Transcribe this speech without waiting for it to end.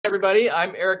everybody.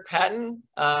 I'm Erich Patten.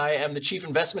 I am the Chief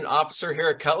Investment Officer here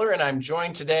at Cutler, and I'm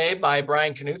joined today by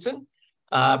Bryan Knuston.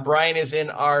 Bryan is in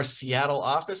our Seattle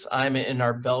office. I'm in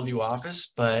our Bellevue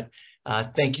office, but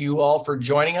thank you all for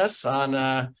joining us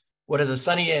on what is a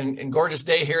sunny and gorgeous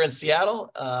day here in Seattle,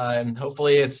 and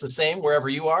hopefully it's the same wherever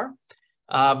you are.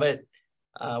 But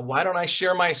why don't I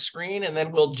share my screen, and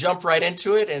then we'll jump right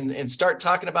into it and start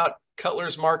talking about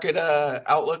Cutler's market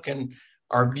outlook and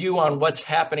our view on what's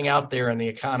happening out there in the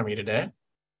economy today.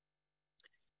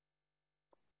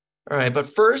 All right, but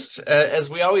first, as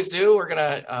we always do, we're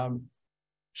gonna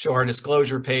show our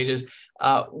disclosure pages.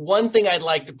 One thing I'd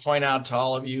like to point out to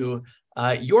all of you,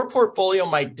 your portfolio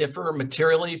might differ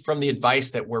materially from the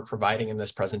advice that we're providing in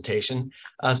this presentation.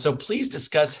 So please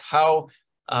discuss how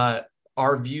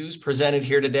our views presented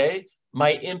here today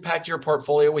might impact your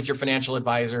portfolio with your financial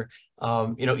advisor.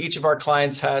 Each of our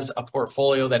clients has a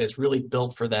portfolio that is really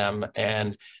built for them,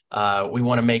 and we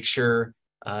want to make sure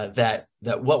that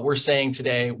what we're saying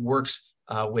today works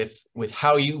with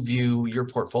how you view your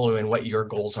portfolio and what your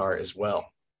goals are as well.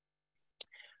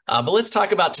 But let's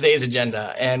talk about today's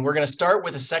agenda, and we're going to start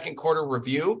with a second quarter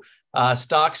review.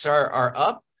 Stocks are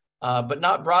up, but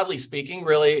not broadly speaking.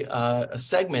 Really, a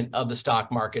segment of the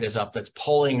stock market is up that's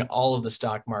pulling all of the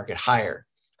stock market higher.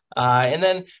 And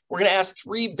then we're going to ask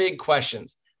three big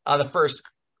questions. The first,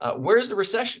 where's the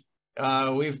recession?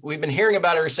 We've been hearing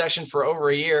about a recession for over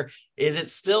a year. Is it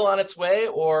still on its way,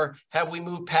 or have we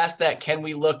moved past that? Can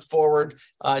we look forward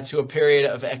to a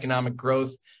period of economic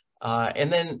growth?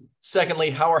 And then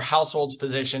secondly, how are households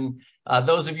positioned?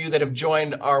 Those of you that have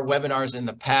joined our webinars in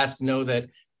the past know that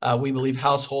we believe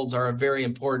households are a very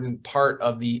important part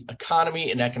of the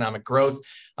economy and economic growth.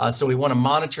 So we want to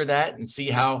monitor that and see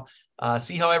how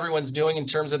everyone's doing in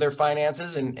terms of their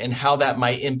finances and how that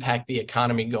might impact the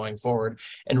economy going forward,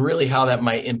 and really how that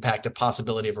might impact a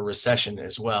possibility of a recession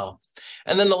as well.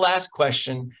 And then the last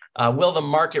question, will the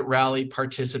market rally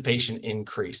participation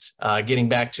increase? Getting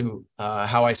back to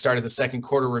how I started the second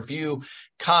quarter review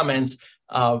comments,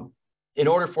 in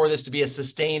order for this to be a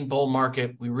sustained bull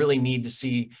market, we really need to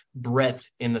see breadth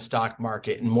in the stock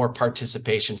market and more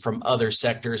participation from other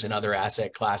sectors and other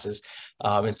asset classes.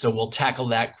 And so we'll tackle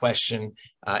that question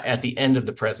at the end of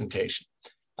the presentation.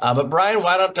 But Bryan,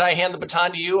 why don't I hand the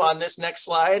baton to you on this next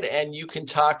slide, and you can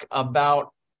talk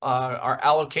about our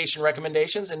allocation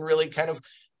recommendations and really kind of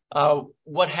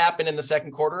what happened in the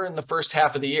second quarter and the first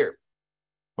half of the year.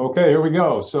 Okay, here we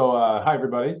go. So hi,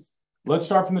 everybody. Let's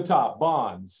start from the top.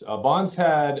 Bonds. Bonds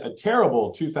had a terrible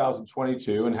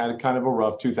 2022 and had kind of a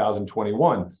rough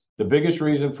 2021. The biggest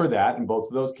reason for that in both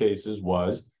of those cases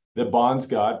was that bonds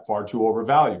got far too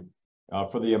overvalued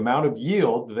for the amount of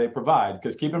yield that they provide.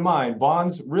 Because keep in mind,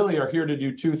 bonds really are here to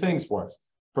do two things for us: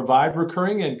 provide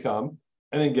recurring income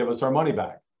and then give us our money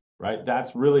back, right?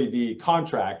 That's really the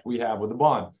contract we have with the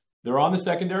bond. They're on the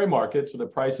secondary market, so the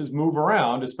prices move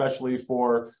around, especially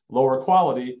for lower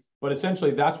quality. But essentially,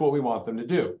 that's what we want them to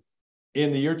do.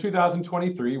 In the year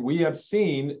 2023, we have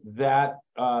seen that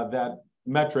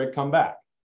metric come back.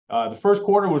 The first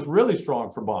quarter was really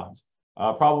strong for bonds,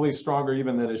 probably stronger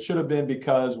even than it should have been,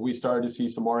 because we started to see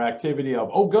some more activity of,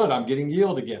 oh, good, I'm getting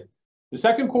yield again. The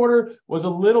second quarter was a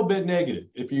little bit negative.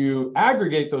 If you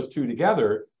aggregate those two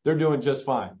together, they're doing just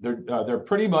fine. They're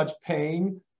pretty much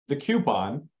paying the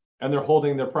coupon and they're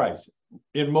holding their price.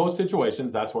 In most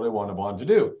situations, that's what I want a bond to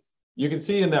do. You can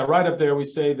see in that right up there, we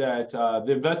say that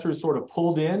the investors sort of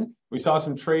pulled in. We saw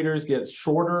some traders get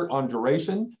shorter on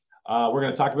duration. We're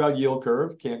going to talk about yield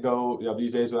curve. Can't go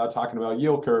these days without talking about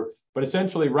yield curve. But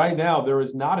essentially right now, there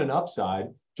is not an upside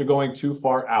to going too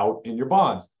far out in your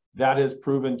bonds. That has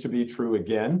proven to be true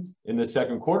again in the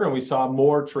second quarter. And we saw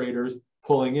more traders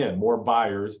pulling in, more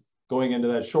buyers going into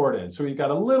that short end. So we've got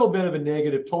a little bit of a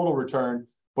negative total return,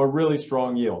 but really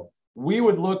strong yield. We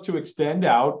would look to extend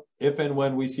out if and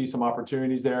when we see some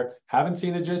opportunities there. Haven't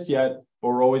seen it just yet, but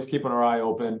we're always keeping our eye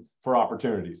open for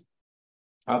opportunities.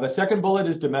 The second bullet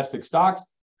is domestic stocks.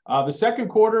 The second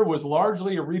quarter was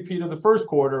largely a repeat of the first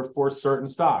quarter for certain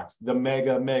stocks, the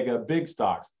mega big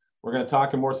stocks. We're going to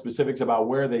talk in more specifics about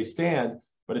where they stand,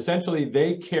 but essentially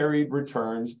they carried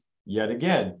returns yet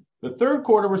again. The third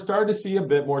quarter, we're starting to see a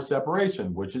bit more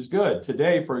separation, which is good.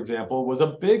 Today, for example, was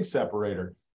a big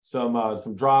separator. Some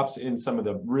drops in some of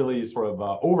the really sort of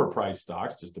overpriced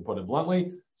stocks, just to put it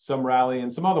bluntly, some rally in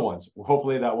some other ones.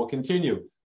 Hopefully that will continue.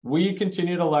 We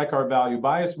continue to like our value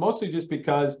bias, mostly just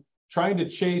because trying to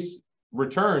chase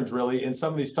returns really in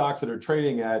some of these stocks that are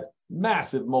trading at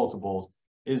massive multiples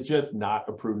is just not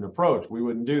a prudent approach. We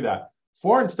wouldn't do that.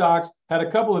 Foreign stocks had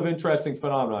a couple of interesting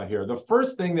phenomena here. The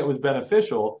first thing that was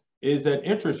beneficial is that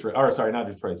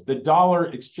the dollar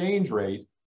exchange rate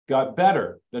got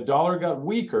better. The dollar got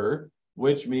weaker,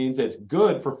 which means it's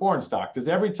good for foreign stock, because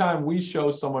every time we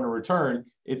show someone a return,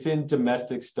 it's in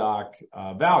domestic stock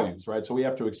values, right? So we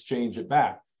have to exchange it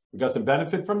back. We got some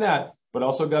benefit from that, but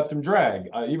also got some drag.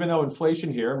 Even though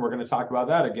inflation here, and we're going to talk about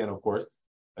that again, of course,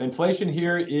 inflation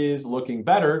here is looking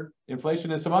better.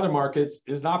 Inflation in some other markets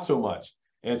is not so much.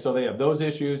 And so they have those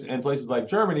issues, and places like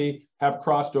Germany have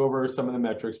crossed over some of the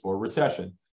metrics for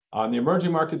recession. On the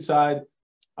emerging market side,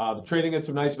 the trading at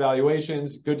some nice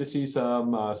valuations. Good to see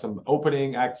some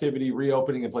opening activity,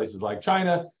 reopening in places like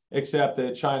China, except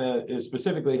that China is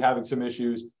specifically having some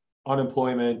issues,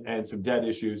 unemployment and some debt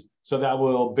issues. So that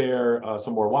will bear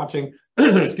some more watching.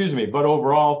 Excuse me. But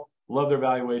overall, love their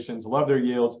valuations, love their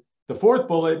yields. The fourth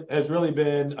bullet has really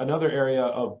been another area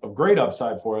of great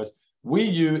upside for us. We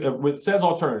use, with says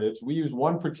alternatives, we use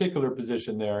one particular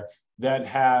position there that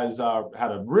has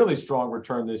had a really strong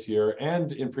return this year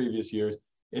and in previous years.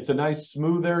 It's a nice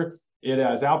smoother. It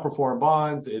has outperformed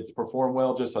bonds. It's performed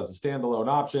well just as a standalone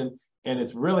option. And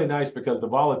it's really nice because the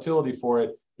volatility for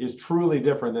it is truly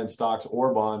different than stocks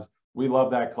or bonds. We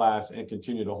love that class and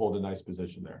continue to hold a nice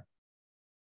position there.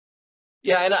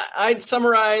 Yeah, and I'd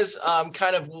summarize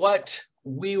kind of what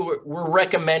we're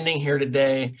recommending here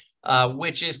today,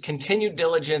 which is continued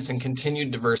diligence and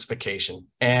continued diversification.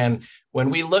 And when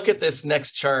we look at this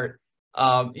next chart,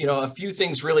 a few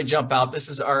things really jump out. This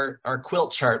is our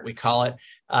quilt chart, we call it.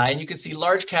 And you can see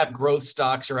large cap growth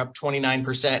stocks are up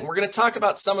 29%. And we're going to talk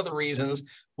about some of the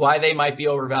reasons why they might be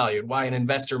overvalued, why an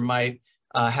investor might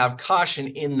have caution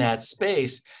in that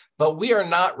space. But we are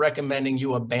not recommending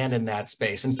you abandon that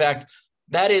space. In fact,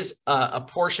 that is a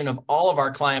portion of all of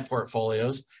our client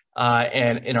portfolios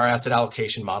and in our asset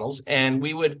allocation models. And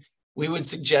we would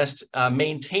suggest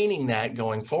maintaining that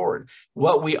going forward.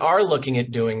 What we are looking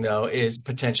at doing, though, is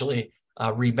potentially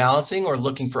rebalancing or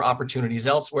looking for opportunities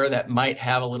elsewhere that might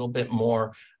have a little bit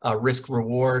more risk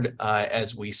reward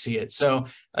as we see it. So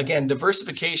again,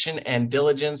 diversification and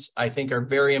diligence, I think, are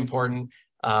very important.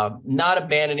 Not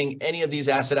abandoning any of these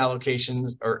asset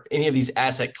allocations or any of these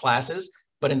asset classes,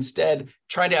 but instead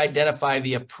trying to identify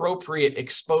the appropriate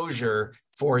exposure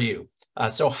for you.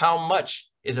 So how much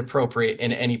is appropriate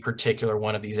in any particular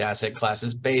one of these asset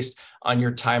classes based on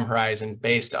your time horizon,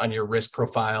 based on your risk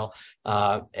profile,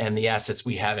 and the assets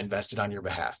we have invested on your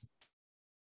behalf.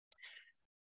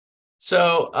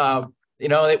 So,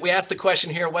 we asked the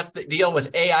question here, what's the deal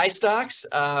with AI stocks?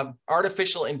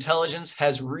 Artificial intelligence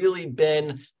has really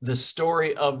been the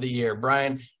story of the year.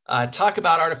 Bryan, talk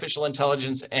about artificial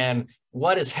intelligence and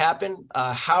what has happened.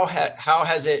 How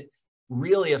has it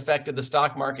really affected the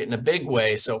stock market in a big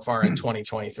way so far in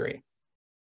 2023?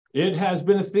 It has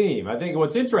been a theme. I think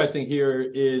what's interesting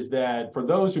here is that for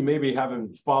those who maybe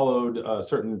haven't followed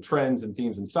certain trends and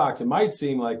themes in stocks, it might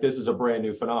seem like this is a brand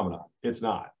new phenomenon. It's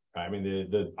not. I mean,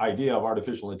 the idea of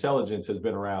artificial intelligence has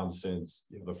been around since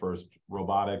the first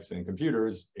robotics and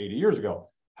computers 80 years ago.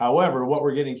 However, what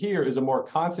we're getting here is a more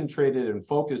concentrated and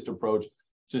focused approach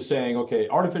to saying, okay,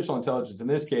 artificial intelligence in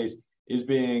this case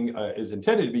is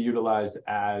intended to be utilized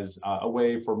as a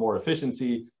way for more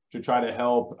efficiency, to try to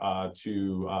help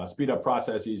to speed up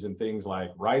processes in things like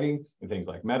writing and things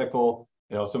like medical,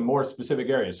 some more specific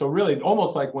areas. So really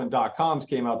almost like when .coms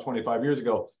came out 25 years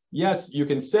ago, yes, you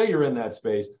can say you're in that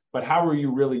space, but how are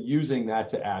you really using that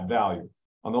to add value?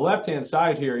 On the left-hand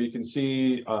side here, you can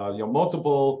see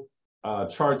multiple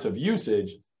charts of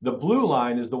usage. The blue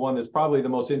line is the one that's probably the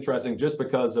most interesting just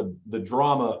because of the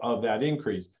drama of that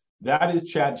increase. That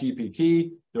is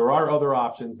ChatGPT. There are other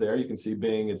options there. You can see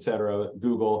Bing, et cetera,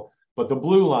 Google. But the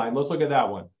blue line, let's look at that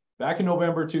one. Back in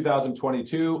November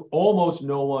 2022, almost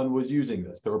no one was using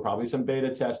this. There were probably some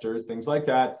beta testers, things like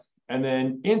that. And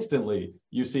then instantly,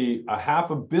 you see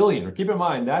 500 million. Or keep in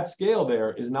mind, that scale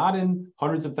there is not in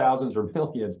hundreds of thousands or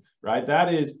millions, right?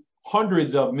 That is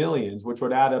hundreds of millions, which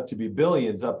would add up to be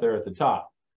billions up there at the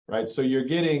top, right? So you're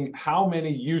getting how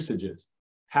many usages?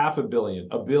 500 million,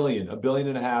 a billion, 1.5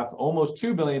 billion, almost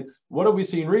 2 billion. What have we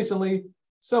seen recently?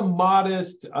 Some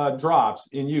modest drops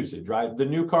in usage, right? The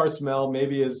new car smell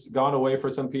maybe has gone away for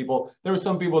some people. There were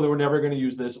some people that were never going to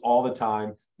use this all the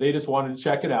time. They just wanted to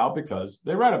check it out because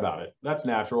they read about it. That's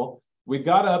natural. We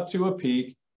got up to a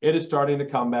peak. It is starting to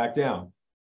come back down.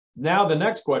 Now, the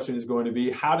next question is going to be,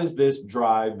 how does this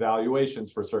drive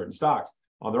valuations for certain stocks?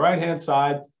 On the right-hand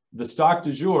side, the stock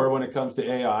du jour when it comes to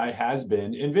AI has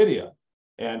been NVIDIA.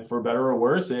 And for better or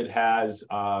worse, it has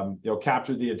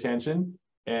captured the attention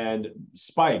and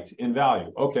spiked in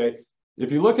value. Okay,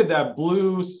 if you look at that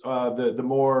blue, the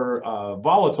more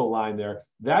volatile line there,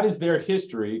 that is their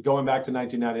history going back to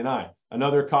 1999.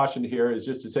 Another caution here is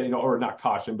just to say, or not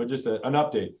caution, but just an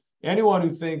update. anyone who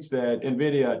thinks that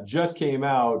NVIDIA just came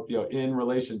out, in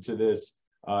relation to this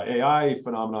AI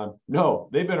phenomenon, no,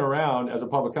 they've been around as a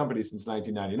public company since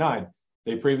 1999.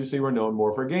 They previously were known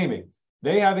more for gaming.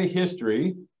 They have a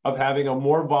history of having a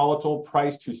more volatile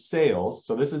price to sales.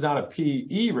 So this is not a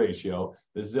PE ratio.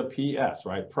 This is a PS,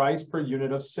 right? Price per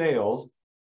unit of sales.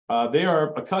 They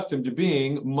are accustomed to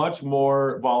being much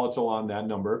more volatile on that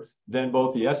number than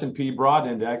both the S&P broad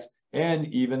index and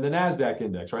even the NASDAQ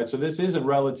index, right? So this isn't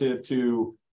relative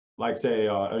to, like, say,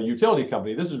 a utility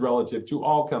company. This is relative to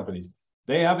all companies.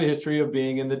 They have a history of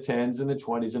being in the 10s and the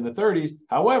 20s and the 30s.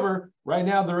 However, right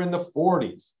now they're in the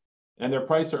 40s, and their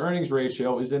price to earnings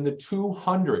ratio is in the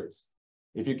 200s.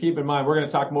 If you keep in mind, we're going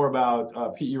to talk more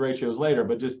about PE ratios later,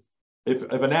 but just if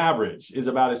an average is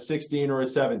about a 16 or a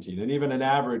 17, and even an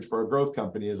average for a growth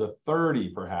company is a 30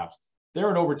 perhaps,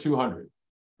 they're at over 200,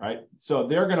 right? So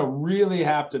they're going to really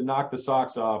have to knock the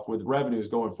socks off with revenues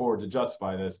going forward to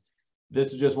justify this.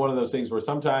 This is just one of those things where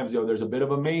sometimes, there's a bit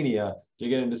of a mania to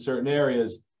get into certain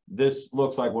areas. This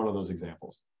looks like one of those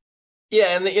examples.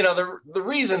 Yeah, and the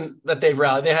reason that they've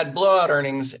rallied, they had blowout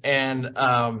earnings, and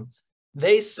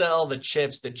they sell the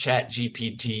chips that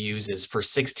ChatGPT uses for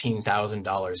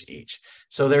 $16,000 each.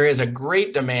 So there is a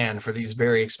great demand for these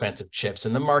very expensive chips,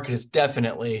 and the market has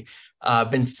definitely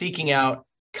been seeking out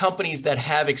companies that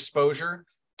have exposure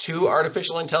to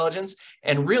artificial intelligence,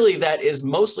 and really that is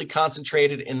mostly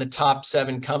concentrated in the top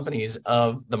 7 companies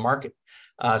of the market.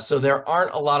 So there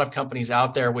aren't a lot of companies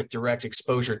out there with direct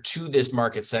exposure to this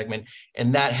market segment,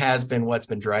 and that has been what's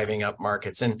been driving up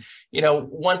markets. And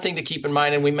one thing to keep in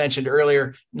mind, and we mentioned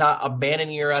earlier, not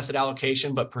abandoning your asset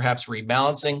allocation, but perhaps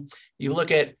rebalancing. You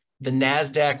look at the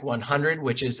NASDAQ 100,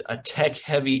 which is a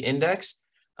tech-heavy index.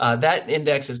 That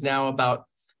index is now about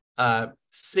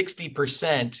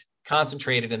 60%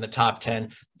 concentrated in the top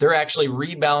 10. They're actually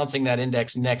rebalancing that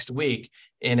index next week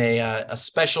in a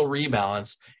special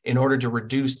rebalance in order to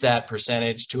reduce that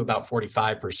percentage to about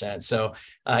 45%. So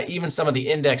even some of the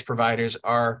index providers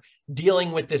are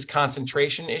dealing with this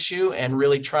concentration issue and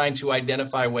really trying to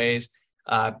identify ways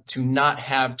to not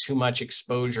have too much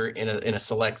exposure in a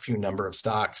select few number of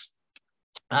stocks.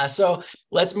 So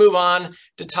let's move on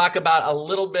to talk about a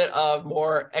little bit of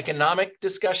more economic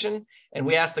discussion. And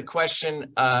we asked the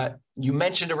question, you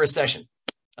mentioned a recession.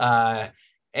 One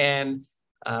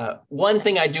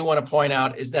thing I do want to point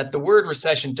out is that the word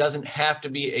recession doesn't have to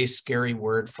be a scary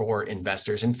word for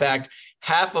investors. In fact,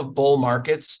 half of bull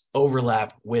markets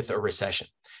overlap with a recession.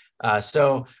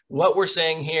 So what we're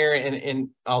saying here, and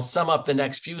I'll sum up the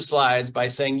next few slides by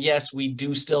saying, yes, we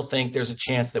do still think there's a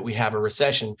chance that we have a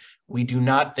recession. We do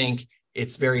not think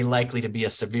it's very likely to be a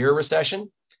severe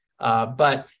recession.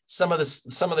 But some of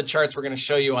the charts we're going to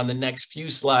show you on the next few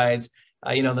slides,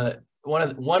 one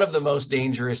of the most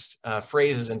dangerous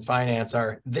phrases in finance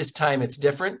are "this time it's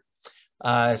different."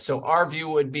 So our view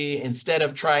would be, instead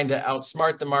of trying to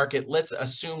outsmart the market, let's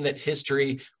assume that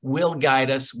history will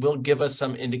guide us, will give us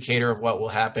some indicator of what will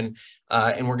happen.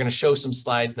 And we're going to show some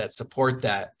slides that support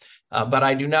that. But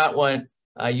I do not want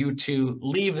you to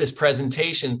leave this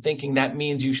presentation thinking that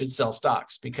means you should sell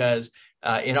stocks, because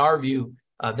in our view,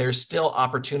 there's still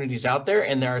opportunities out there,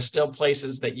 and there are still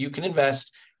places that you can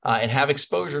invest and have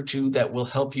exposure to that will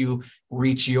help you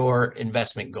reach your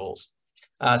investment goals.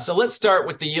 So let's start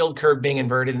with the yield curve being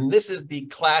inverted, and this is the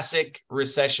classic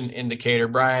recession indicator.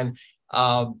 Brian,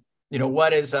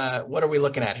 what are we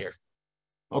looking at here?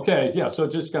 Okay, yeah. So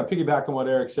just going to piggyback on what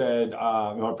Eric said.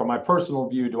 From my personal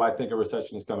view, do I think a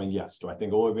recession is coming? Yes. Do I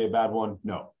think it will be a bad one?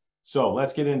 No. So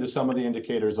let's get into some of the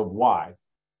indicators of why.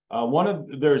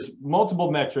 There's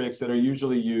multiple metrics that are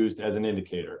usually used as an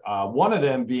indicator. One of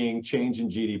them being change in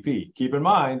GDP. Keep in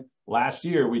mind, last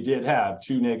year we did have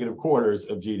 2 negative quarters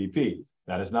of GDP.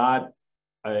 That is not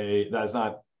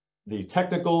the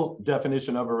technical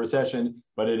definition of a recession,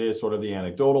 but it is sort of the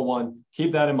anecdotal one.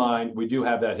 Keep that in mind. We do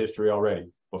have that history already.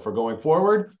 But for going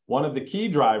forward, one of the key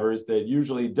drivers that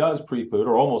usually does preclude,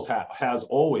 or almost has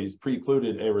always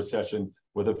precluded, a recession,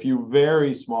 with a few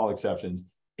very small exceptions,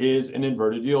 is an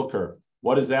inverted yield curve.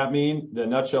 What does that mean? The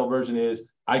nutshell version is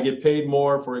I get paid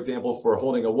more, for example, for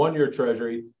holding a 1-year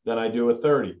treasury than I do a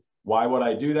 30. Why would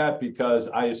I do that? Because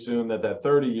I assume that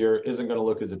 30-year isn't going to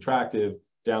look as attractive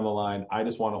down the line. I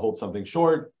just want to hold something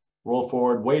short, roll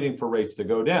forward, waiting for rates to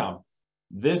go down.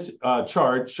 This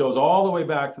chart shows all the way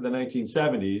back to the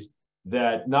 1970s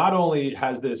that not only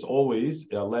has this always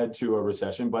led to a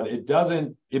recession, but it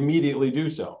doesn't immediately do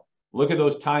so. Look at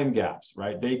those time gaps,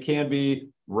 right? They can be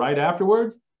right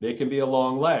afterwards. They can be a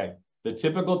long lag. The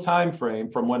typical time frame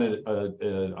from when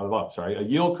a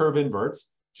yield curve inverts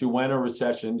to when a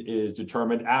recession is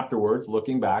determined afterwards,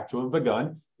 looking back to have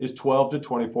begun, is 12 to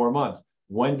 24 months.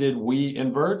 When did we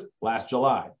invert? Last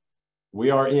July.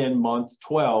 We are in month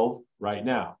 12 right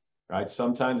now, right?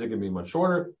 Sometimes it can be much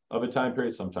shorter of a time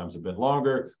period, sometimes a bit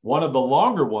longer. One of the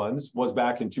longer ones was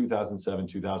back in 2007,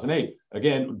 2008.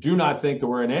 Again, do not think that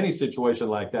we're in any situation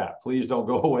like that. Please don't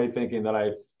go away thinking that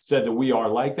I said that we are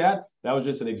like that. That was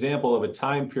just an example of a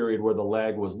time period where the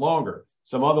lag was longer.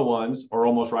 Some other ones are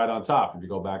almost right on top if you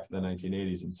go back to the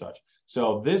 1980s and such.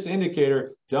 So this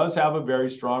indicator does have a very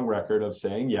strong record of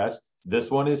saying yes.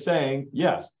 This one is saying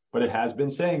yes, but it has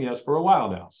been saying yes for a while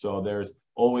now. So there's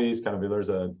always kind of, there's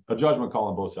a judgment call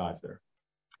on both sides there.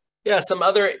 Yeah, some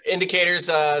other indicators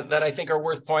that I think are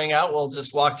worth pointing out. We'll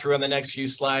just walk through on the next few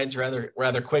slides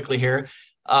rather quickly here.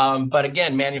 But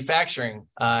again, manufacturing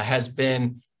has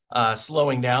been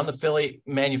slowing down. The Philly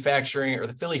manufacturing, or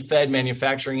the Philly Fed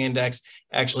manufacturing index,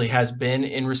 actually has been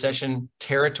in recession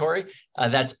territory.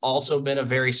 That's also been a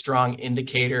very strong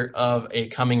indicator of a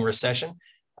coming recession.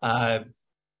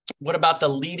 What about the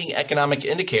leading economic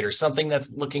indicators? Something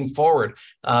that's looking forward.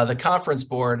 The Conference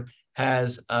Board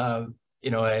has a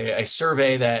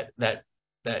survey that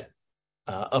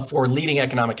for leading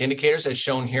economic indicators, as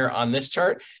shown here on this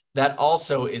chart, that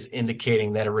also is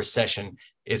indicating that a recession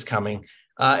is coming.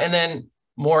 And then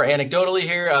more anecdotally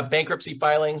here, bankruptcy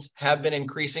filings have been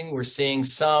increasing. We're seeing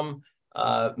some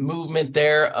movement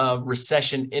there of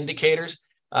recession indicators.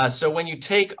 So when you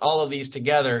take all of these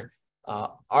together,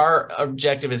 our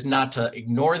objective is not to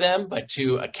ignore them, but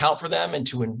to account for them and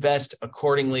to invest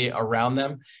accordingly around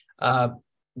them.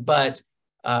 But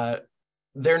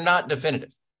they're not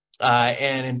definitive.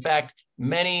 And in fact,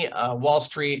 many Wall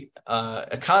Street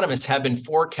economists have been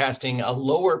forecasting a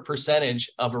lower percentage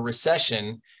of a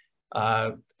recession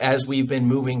as we've been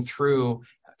moving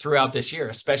throughout this year,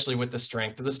 especially with the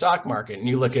strength of the stock market. And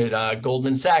you look at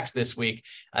Goldman Sachs this week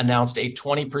announced a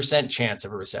 20% chance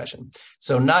of a recession.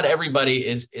 So not everybody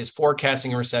is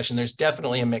forecasting a recession. There's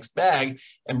definitely a mixed bag.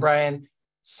 And Bryan,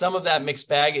 some of that mixed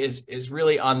bag is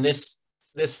really on this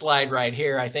slide right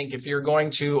here. I think if you're going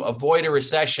to avoid a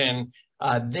recession,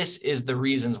 this is the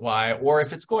reasons why. Or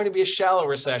if it's going to be a shallow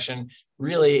recession,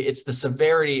 really it's the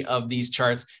severity of these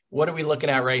charts. What are we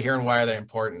looking at right here and why are they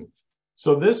important?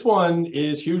 So this one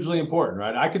is hugely important,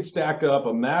 right? I could stack up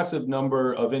a massive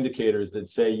number of indicators that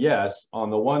say yes on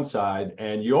the one side,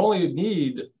 and you only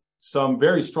need some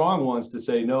very strong ones to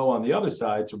say no on the other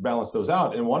side to balance those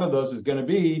out. And one of those is going to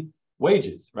be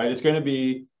wages, right? It's going to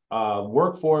be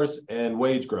workforce and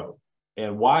wage growth.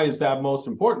 And why is that most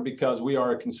important? Because we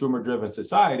are a consumer-driven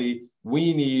society.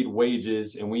 We need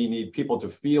wages and we need people to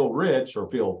feel rich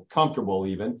or feel comfortable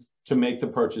even to make the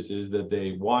purchases that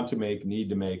they want to make, need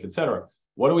to make, et cetera.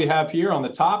 What do we have here on the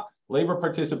top? Labor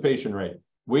participation rate.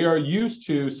 We are used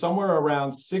to somewhere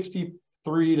around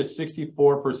 63 to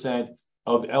 64%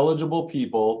 of eligible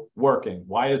people working.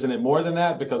 Why isn't it more than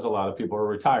that? Because a lot of people are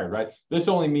retired, right? This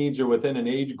only means you're within an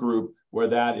age group where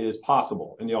that is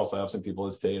possible. And you also have some people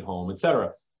that stay at home, et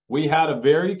cetera. We had a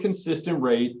very consistent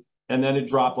rate, and then it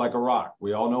dropped like a rock.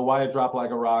 We all know why it dropped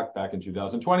like a rock back in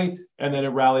 2020, and then it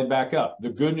rallied back up. The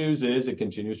good news is it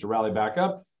continues to rally back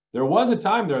up. There was a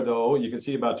time there, though, you can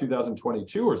see about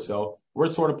 2022 or so, where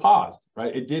it sort of paused,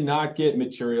 right? It did not get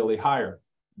materially higher.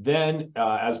 Then,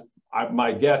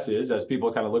 my guess is, as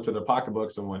people kind of looked at their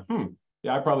pocketbooks and went,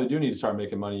 yeah, I probably do need to start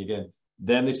making money again,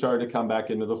 then they started to come back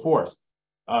into the force.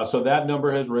 So that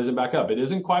number has risen back up. It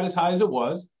isn't quite as high as it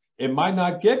was. It might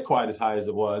not get quite as high as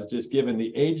it was, just given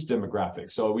the age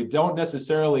demographic. So we don't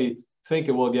necessarily think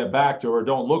it will get back to, or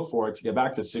don't look for it to get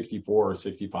back to 64 or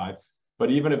 65.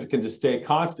 But even if it can just stay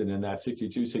constant in that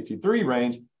 62, 63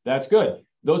 range, that's good.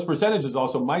 Those percentages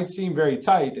also might seem very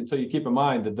tight until you keep in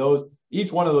mind that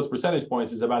each one of those percentage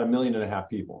points is about 1.5 million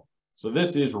people. So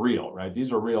this is real, right?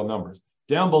 These are real numbers.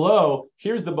 Down below,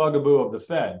 here's the bugaboo of the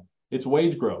Fed. It's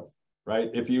wage growth.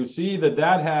 Right? If you see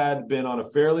that had been on a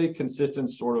fairly consistent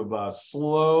sort of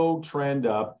slow trend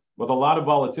up with a lot of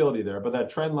volatility there, but that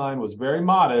trend line was very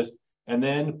modest and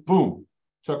then boom,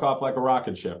 took off like a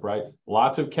rocket ship, right?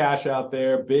 Lots of cash out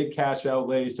there, big cash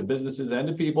outlays to businesses and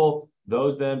to people.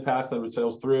 Those then pass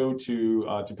themselves through to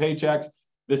paychecks.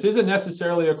 This isn't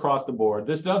necessarily across the board.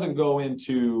 This doesn't go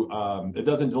into, it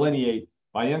doesn't delineate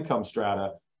by income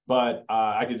strata, but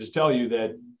I can just tell you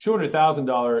that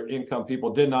 $200,000 income people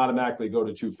didn't automatically go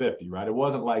to 250, right? It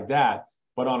wasn't like that,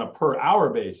 but on a per hour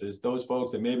basis, those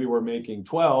folks that maybe were making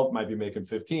 12 might be making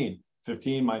 15.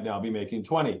 15 might now be making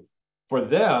 20. For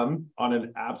them, on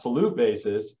an absolute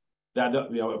basis, that,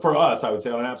 for us, I would say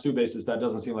on an absolute basis, that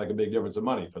doesn't seem like a big difference of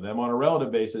money. For them on a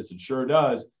relative basis, it sure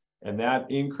does. And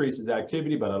that increases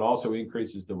activity, but it also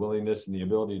increases the willingness and the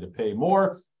ability to pay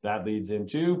more. That leads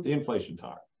into the inflation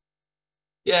talk.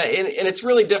 Yeah, and it's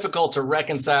really difficult to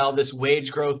reconcile this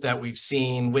wage growth that we've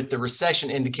seen with the recession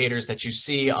indicators that you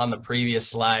see on the previous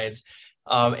slides.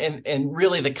 And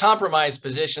really the compromise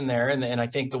position there, and I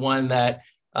think the one that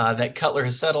that Cutler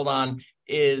has settled on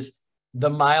is the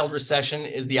mild recession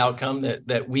is the outcome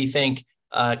that we think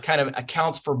kind of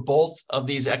accounts for both of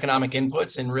these economic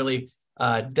inputs and really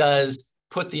does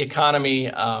put the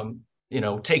economy,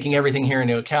 taking everything here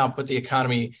into account, put the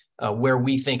economy where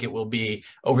we think it will be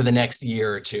over the next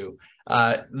year or two.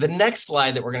 The next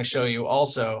slide that we're going to show you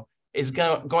also is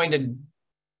going to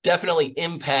definitely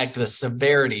impact the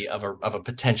severity of a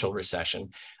potential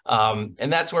recession.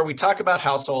 And that's where we talk about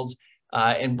households.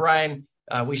 And Bryan,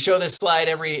 we show this slide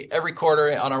every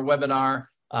quarter on our webinar,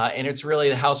 and it's really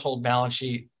the household balance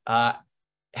sheet.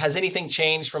 Has anything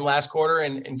changed from last quarter?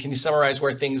 And can you summarize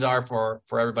where things are for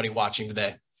everybody watching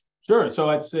today? Sure. So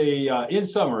I'd say in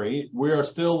summary, we are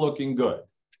still looking good,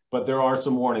 but there are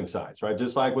some warning signs, right?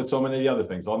 Just like with so many of the other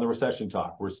things on the recession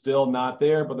talk, we're still not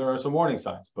there, but there are some warning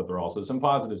signs, but there are also some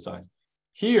positive signs.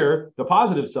 Here, the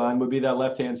positive sign would be that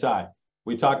left-hand side.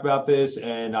 We talked about this,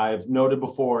 and I've noted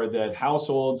before that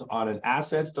households on an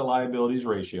assets to liabilities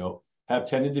ratio have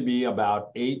tended to be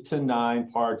about 8 to 9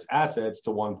 parts assets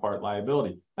to 1 part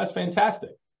liability. That's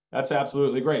fantastic. That's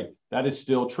absolutely great. That is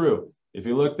still true. If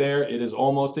you look there, it is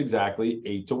almost exactly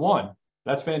 8 to 1.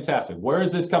 That's fantastic. Where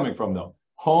is this coming from, though?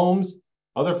 Homes,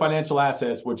 other financial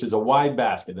assets, which is a wide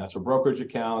basket. That's your brokerage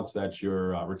accounts, that's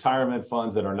your retirement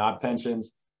funds that are not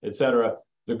pensions, et cetera.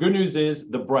 The good news is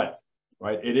the breadth,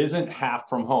 right? It isn't half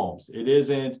from homes. It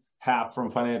isn't half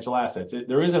from financial assets.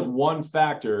 There isn't one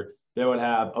factor that would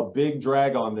have a big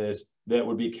drag on this that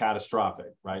would be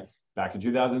catastrophic, right? Back in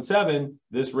 2007,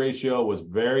 this ratio was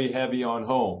very heavy on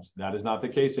homes. That is not the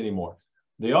case anymore.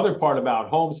 The other part about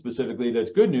homes specifically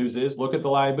that's good news is look at the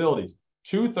liabilities.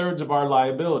 2/3 of our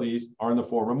liabilities are in the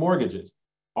form of mortgages.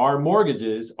 Our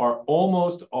mortgages are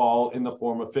almost all in the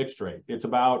form of fixed rate. It's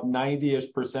about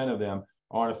 90-ish% of them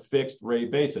are on a fixed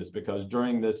rate basis, because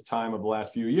during this time of the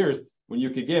last few years, when you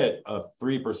could get a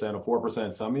 3%, a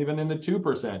 4%, some even in the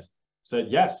 2%, said,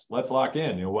 yes, let's lock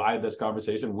in. I had this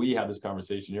conversation. We had this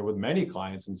conversation here with many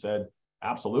clients and said,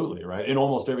 absolutely, right? In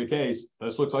almost every case,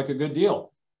 this looks like a good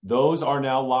deal. Those are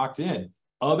now locked in.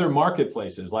 Other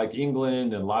marketplaces like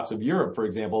England and lots of Europe, for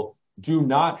example, do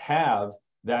not have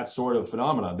that sort of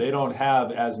phenomenon. They don't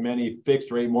have as many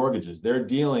fixed rate mortgages. They're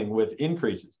dealing with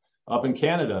increases. Up in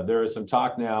Canada, there is some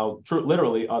talk now,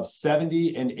 literally, of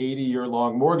 70 and 80-year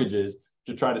long mortgages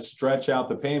to try to stretch out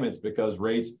the payments because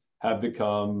rates have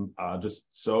become just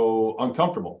so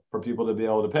uncomfortable for people to be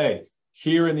able to pay.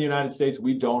 Here in the United States,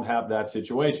 we don't have that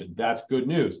situation. That's good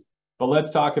news. But let's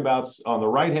talk about, on the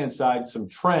right-hand side, some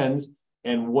trends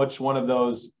and which one of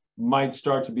those might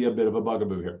start to be a bit of a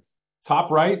bugaboo here. Top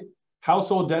right,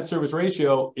 household debt service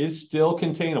ratio is still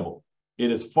containable.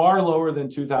 It is far lower than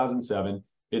 2007.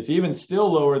 It's even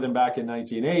still lower than back in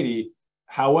 1980.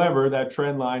 However, that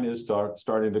trend line is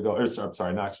starting to go, or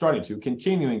sorry, not starting to,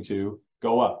 continuing to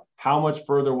go up. How much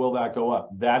further will that go up?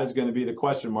 That is going to be the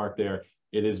question mark there.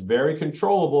 It is very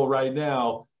controllable right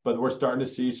now, but we're starting to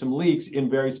see some leaks in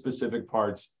very specific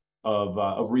parts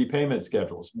of repayment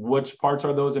schedules. Which parts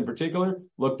are those in particular?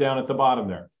 Look down at the bottom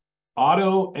there.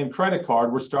 Auto and credit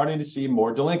card, we're starting to see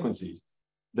more delinquencies.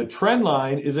 The trend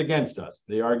line is against us.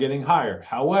 They are getting higher.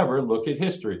 However, look at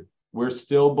history. We're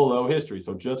still below history.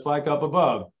 So just like up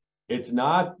above, it's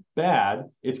not bad.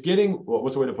 It's getting,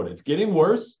 what's the way to put it? It's getting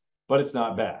worse, but it's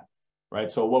not bad,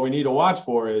 right? So what we need to watch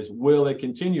for is, will it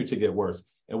continue to get worse?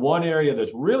 And one area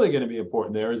that's really going to be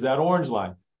important there is that orange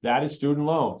line. That is student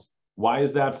loans. Why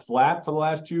is that flat for the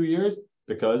last 2 years?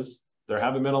 Because there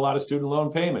haven't been a lot of student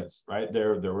loan payments, right?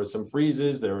 There was some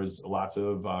freezes. There was lots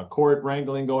of court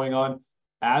wrangling going on.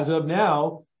 As of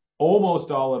now,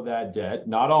 almost all of that debt,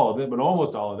 not all of it, but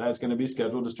almost all of that is going to be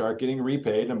scheduled to start getting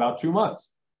repaid in about 2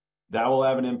 months. That will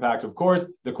have an impact, of course.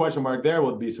 The question mark there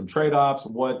will be some trade-offs.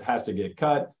 What has to get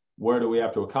cut? Where do we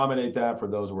have to accommodate that for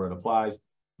those where it applies?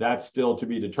 That's still to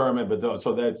be determined. But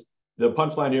so that's the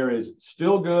punchline here is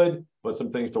still good, but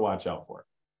some things to watch out for.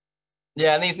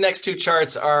 Yeah, and these next two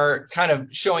charts are kind of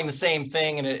showing the same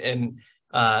thing and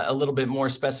a little bit more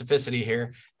specificity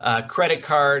here. Credit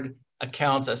card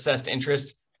accounts assessed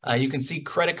interest. You can see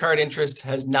credit card interest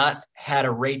has not had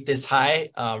a rate this high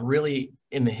really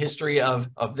in the history of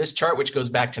this chart, which goes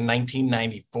back to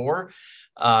 1994.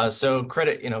 So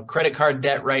credit card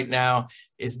debt right now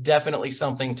is definitely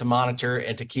something to monitor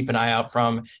and to keep an eye out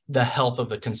from the health of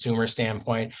the consumer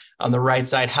standpoint. On the right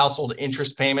side, household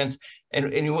interest payments.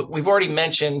 And we've already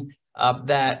mentioned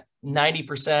that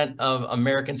 90% of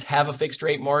Americans have a fixed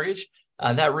rate mortgage.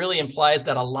 that really implies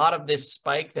that a lot of this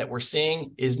spike that we're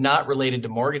seeing is not related to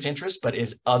mortgage interest, but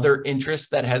is other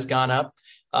interest that has gone up.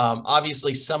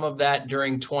 Obviously, some of that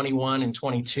during 21 and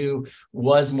 22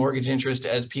 was mortgage interest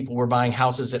as people were buying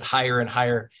houses at higher and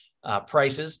higher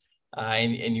prices.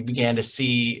 And you began to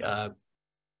see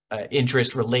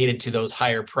interest related to those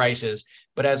higher prices.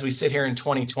 But as we sit here in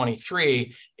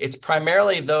 2023, it's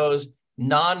primarily those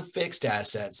non-fixed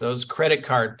assets, those credit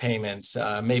card payments,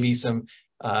 maybe some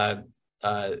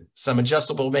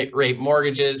adjustable rate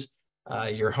mortgages,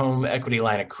 your home equity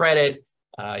line of credit,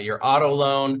 your auto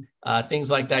loan, things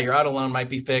like that. Your auto loan might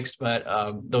be fixed, but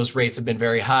those rates have been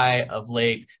very high of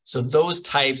late. So those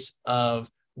types of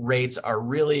rates are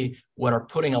really what are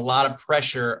putting a lot of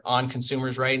pressure on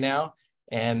consumers right now.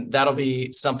 And that'll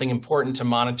be something important to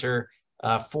monitor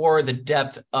for the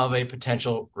depth of a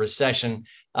potential recession.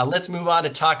 Let's move on to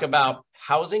talk about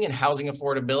housing and housing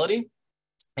affordability.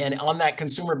 And on that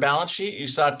consumer balance sheet, you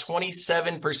saw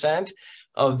 27%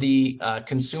 of the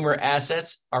consumer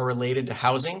assets are related to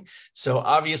housing. So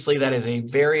obviously that is a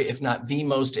very, if not the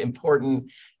most important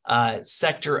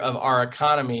sector of our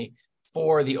economy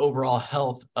for the overall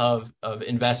health of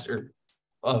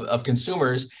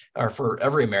consumers, or for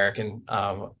every American.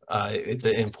 It's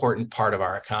an important part of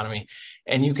our economy.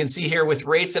 And you can see here with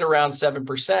rates at around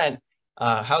 7%,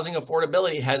 housing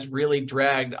affordability has really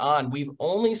dragged on. We've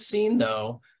only seen,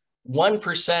 though,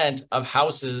 1% of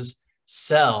houses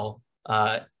sell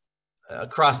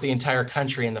across the entire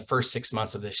country in the first 6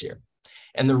 months of this year.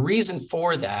 And the reason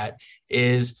for that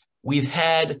is we've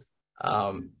had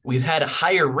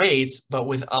higher rates, but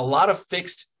with a lot of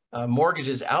fixed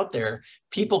mortgages out there,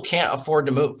 people can't afford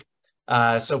to move.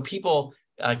 So people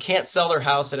can't sell their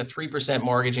house at a 3%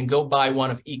 mortgage and go buy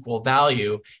one of equal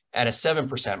value at a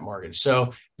 7% mortgage.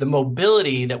 So the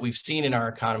mobility that we've seen in our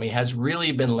economy has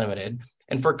really been limited.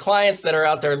 And for clients that are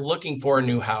out there looking for a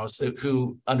new house,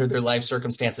 who under their life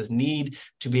circumstances need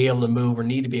to be able to move or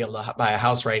need to be able to buy a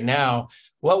house right now,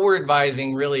 what we're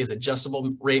advising really is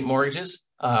adjustable rate mortgages,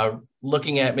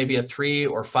 looking at maybe a 3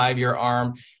 or 5 year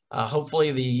ARM.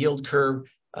 Hopefully the yield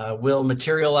curve will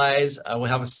materialize. We'll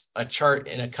have a chart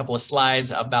in a couple of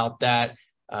slides about that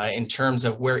in terms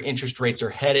of where interest rates are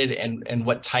headed and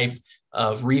what type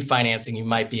of refinancing you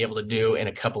might be able to do in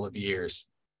a couple of years.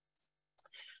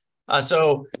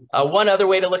 So one other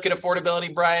way to look at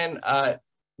affordability, Bryan,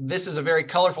 this is a very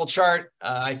colorful chart.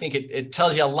 I think it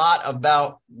tells you a lot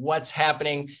about what's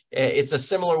happening. It's a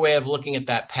similar way of looking at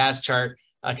that past chart.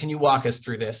 Can you walk us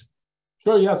through this?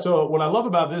 Sure, yeah. So what I love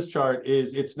about this chart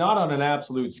is it's not on an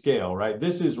absolute scale, right?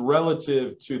 This is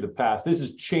relative to the past. This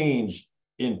is change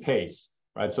in pace,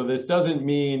 right? So this doesn't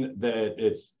mean that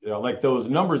it's like those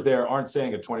numbers there aren't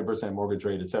saying a 20% mortgage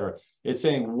rate, et cetera. It's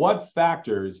saying what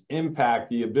factors impact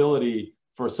the ability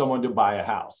for someone to buy a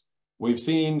house. We've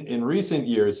seen in recent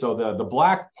years, so the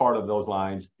black part of those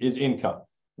lines is income.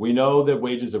 We know that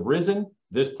wages have risen.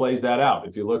 This plays that out.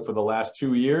 If you look for the last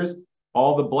 2 years,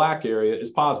 all the black area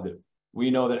is positive. We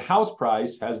know that house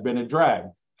price has been a drag.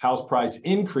 House price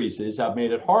increases have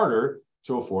made it harder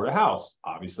to afford a house.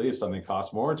 Obviously, if something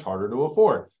costs more, it's harder to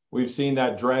afford. We've seen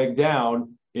that drag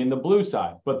down in the blue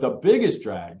side. But the biggest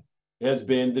drag has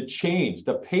been the change,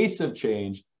 the pace of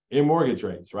change in mortgage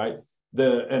rates, right?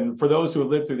 And for those who have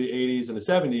lived through the 80s and the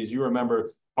 70s, you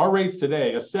remember our rates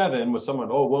today, a 7 was someone,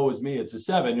 oh, woe is me, it's a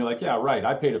 7. You're like, yeah, right,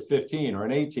 I paid a 15 or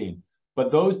an 18.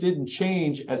 But those didn't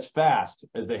change as fast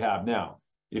as they have now.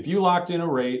 If you locked in a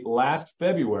rate last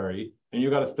February and you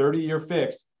got a 30-year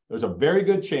fixed, there's a very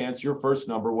good chance your first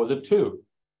number was a 2.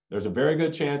 There's a very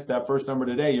good chance that first number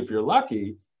today, if you're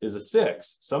lucky, is a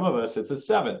 6. Some of us, it's a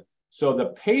 7. So the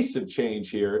pace of change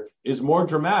here is more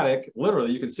dramatic,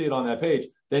 literally, you can see it on that page,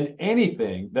 than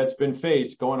anything that's been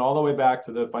faced going all the way back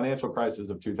to the financial crisis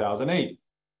of 2008.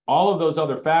 All of those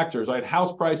other factors, right?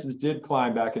 House prices did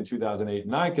climb back in 2008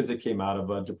 and 9 because it came out of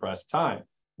a depressed time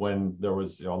when there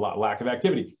was a lot lack of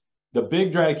activity. The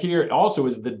big drag here also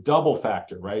is the double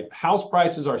factor, right? House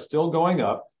prices are still going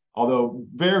up, although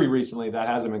very recently that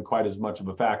hasn't been quite as much of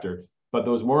a factor. But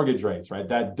those mortgage rates, right?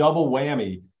 That double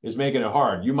whammy is making it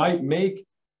hard. You might make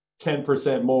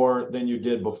 10% more than you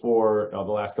did before the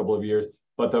last couple of years,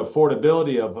 but the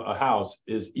affordability of a house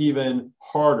is even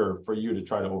harder for you to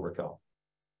try to overcome.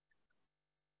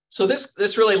 So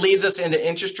this really leads us into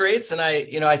interest rates, and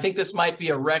I think this might be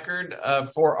a record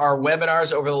for our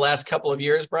webinars over the last couple of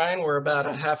years, Bryan. We're about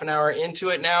a half an hour into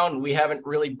it now, and we haven't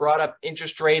really brought up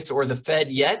interest rates or the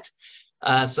Fed yet.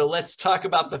 So let's talk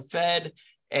about the Fed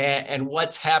and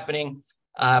what's happening,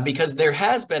 because there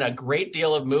has been a great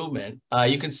deal of movement.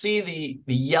 You can see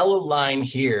the yellow line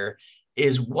here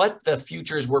is what the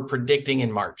futures were predicting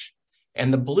in March.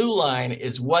 And the blue line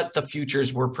is what the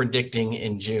futures were predicting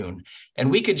in June. And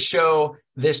we could show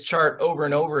this chart over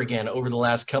and over again over the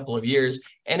last couple of years,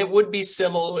 and it would be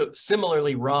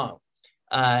similarly wrong.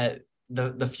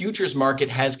 The futures market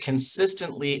has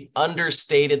consistently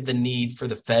understated the need for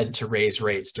the Fed to raise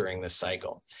rates during this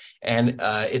cycle. And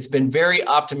it's been very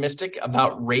optimistic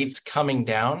about rates coming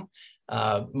down,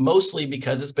 mostly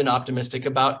because it's been optimistic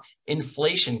about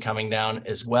inflation coming down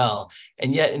as well.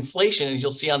 And yet inflation, as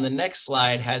you'll see on the next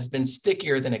slide, has been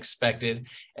stickier than expected.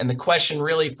 And the question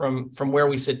really from where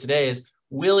we sit today is,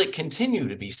 will it continue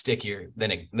to be stickier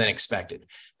than expected?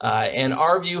 And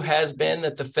our view has been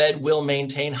that the Fed will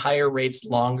maintain higher rates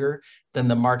longer than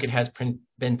the market has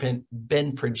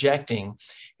been projecting.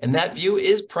 And that view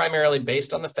is primarily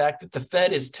based on the fact that the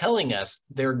Fed is telling us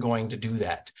they're going to do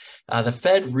that. The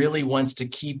Fed really wants to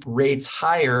keep rates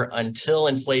higher until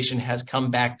inflation has come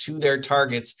back to their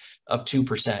targets of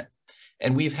 2%.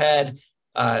 And we've had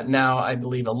now, I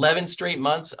believe, 11 straight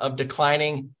months of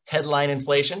declining headline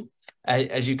inflation.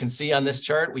 As you can see on this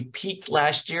chart, we peaked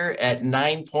last year at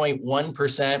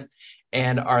 9.1%,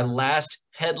 and our last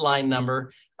headline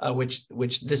number, which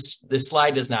this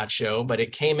slide does not show, but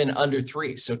it came in under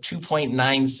 3. So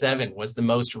 2.97 was the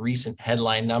most recent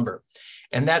headline number.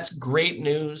 And that's great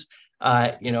news.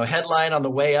 Headline on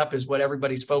the way up is what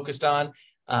everybody's focused on.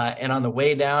 And on the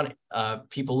way down,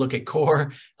 people look at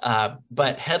core,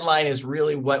 but headline is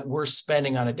really what we're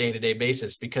spending on a day-to-day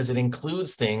basis, because it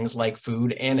includes things like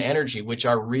food and energy, which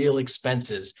are real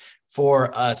expenses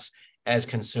for us as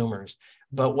consumers.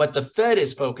 But what the Fed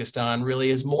is focused on really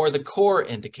is more the core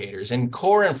indicators, and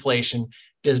core inflation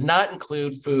does not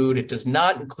include food. It does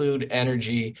not include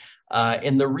energy.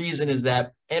 And the reason is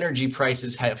that energy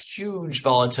prices have huge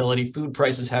volatility. Food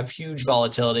prices have huge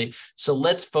volatility. So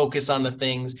let's focus on the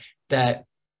things that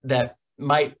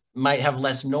might have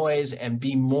less noise and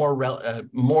be more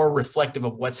reflective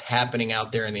of what's happening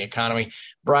out there in the economy.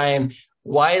 Bryan,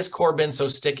 why has core been so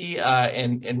sticky?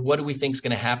 And what do we think is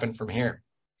going to happen from here?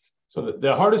 So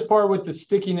the hardest part with the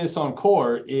stickiness on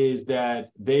core is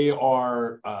that they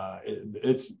are,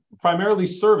 it's primarily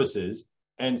services,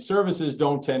 and services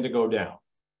don't tend to go down,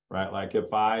 right? Like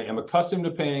if I am accustomed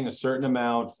to paying a certain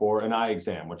amount for an eye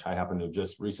exam, which I happen to have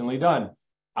just recently done,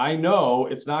 I know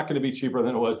it's not going to be cheaper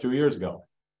than it was 2 years ago.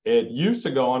 It used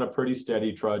to go on a pretty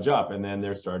steady trudge up, and then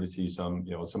they're starting to see some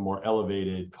more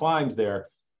elevated climbs there.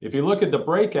 If you look at the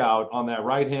breakout on that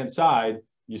right-hand side,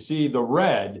 you see the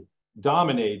red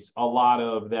dominates a lot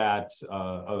of that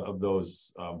of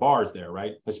those bars there,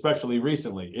 right? Especially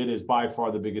recently, it is by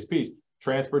far the biggest piece.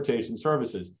 Transportation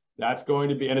services, that's going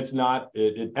to be, and it's not,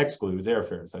 it excludes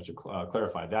airfares. I should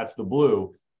clarify. That's the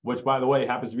blue, which by the way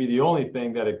happens to be the only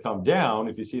thing that had come down.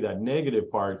 If you see that negative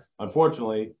part,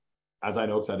 unfortunately, as I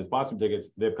know, because I just bought some tickets,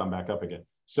 they've come back up again.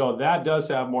 So that does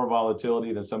have more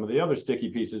volatility than some of the other sticky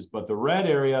pieces, but the red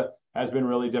area has been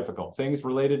really difficult. Things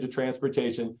related to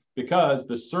transportation, because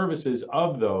the services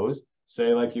of those,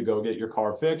 say like you go get your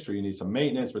car fixed or you need some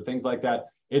maintenance or things like that,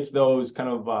 it's those kind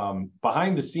of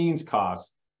behind the scenes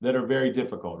costs that are very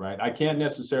difficult, right? I can't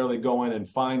necessarily go in and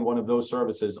find one of those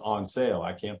services on sale.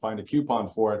 I can't find a coupon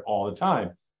for it all the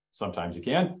time. Sometimes you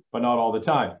can, but not all the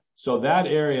time. So that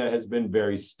area has been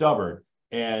very stubborn.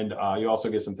 And you also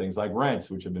get some things like rents,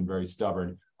 which have been very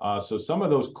stubborn. So some of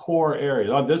those core areas,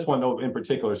 this one in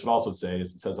particular, should also say,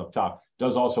 as it says up top,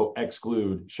 does also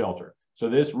exclude shelter. So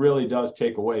this really does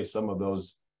take away some of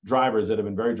those drivers that have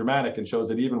been very dramatic, and shows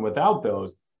that even without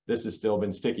those, this has still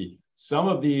been sticky. Some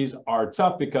of these are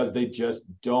tough because they just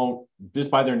don't, just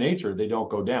by their nature, they don't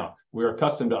go down. We're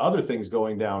accustomed to other things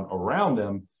going down around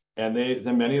them, and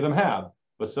many of them have,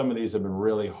 but some of these have been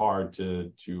really hard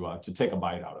to take a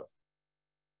bite out of.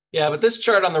 Yeah, but this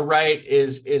chart on the right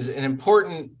is an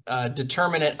important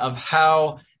determinant of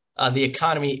how the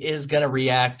economy is going to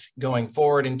react going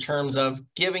forward in terms of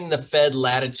giving the Fed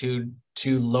latitude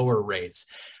to lower rates.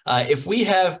 If we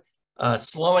have a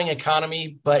slowing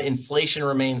economy, but inflation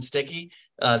remains sticky,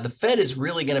 the Fed is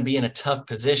really going to be in a tough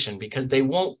position, because they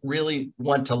won't really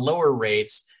want to lower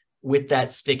rates with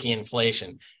that sticky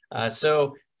inflation.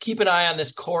 So keep an eye on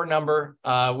this core number.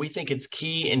 We think it's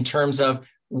key in terms of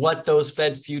what those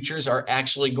Fed futures are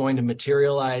actually going to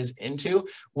materialize into.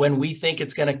 When we think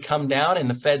it's going to come down and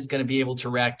the Fed's going to be able to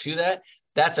react to that,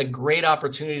 that's a great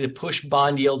opportunity to push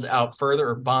bond yields out further,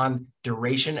 or bond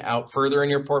duration out further in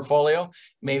your portfolio,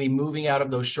 maybe moving out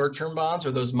of those short-term bonds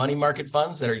or those money market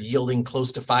funds that are yielding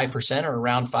close to 5% or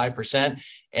around 5%,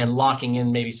 and locking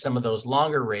in maybe some of those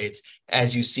longer rates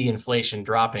as you see inflation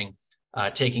dropping,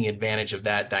 taking advantage of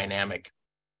that dynamic.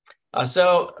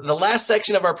 So the last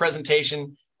section of our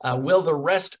presentation, will the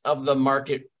rest of the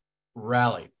market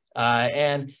rally?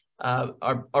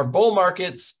 Our bull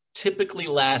markets typically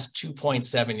last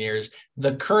 2.7 years.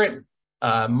 The current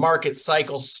market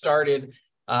cycle started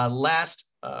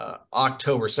last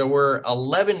October. So we're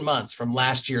 11 months from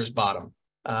last year's bottom.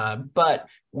 But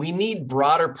we need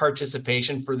broader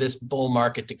participation for this bull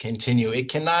market to continue. It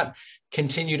cannot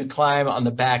continue to climb on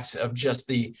the backs of just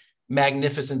the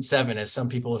magnificent seven, as some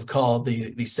people have called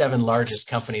the seven largest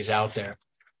companies out there.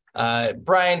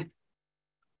 Bryan,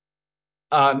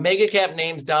 mega cap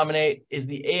names dominate. Is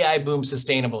the AI boom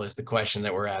sustainable is the question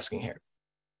that we're asking here.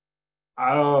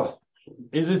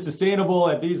 Is it sustainable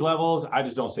at these levels? I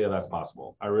just don't see how that's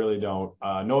possible. I really don't.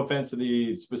 No offense to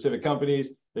the specific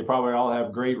companies. They probably all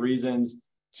have great reasons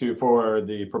for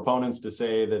the proponents to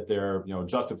say that they're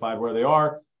justified where they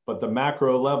are. But the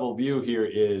macro level view here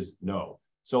is no.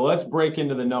 So let's break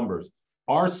into the numbers.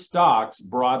 Are stocks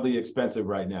broadly expensive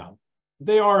right now?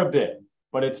 They are a bit,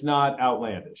 but it's not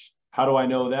outlandish. How do I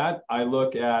know that? I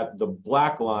look at the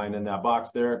black line in that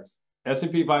box there.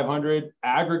 S&P 500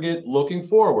 aggregate looking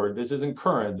forward. This isn't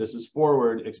current. This is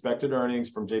forward expected earnings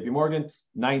from JP Morgan,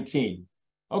 19.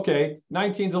 Okay,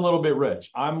 19 is a little bit rich.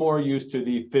 I'm more used to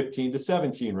the 15 to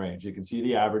 17 range. You can see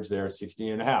the average there,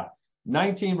 16 and a half.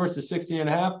 19 versus 16 and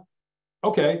a half.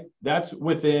 Okay, that's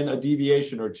within a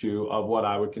deviation or two of what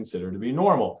I would consider to be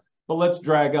normal. But let's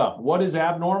drag up. What is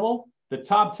abnormal? The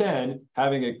top 10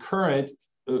 having a current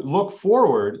look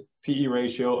forward PE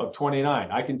ratio of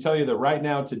 29. I can tell you that right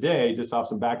now today, just off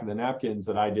some back of the napkins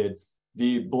that I did,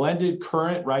 the blended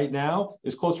current right now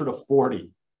is closer to 40.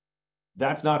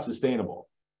 That's not sustainable,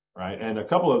 right? And a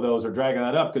couple of those are dragging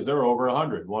that up because they're over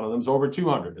 100. One of them's over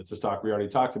 200. It's a stock we already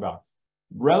talked about.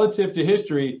 Relative to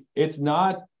history, it's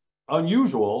not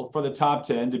unusual for the top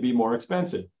 10 to be more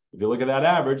expensive. If you look at that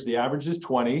average, the average is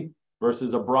 20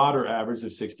 versus a broader average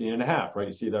of 16 and a half, right?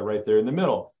 You see that right there in the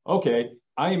middle. Okay,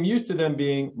 I am used to them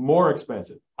being more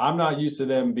expensive. I'm not used to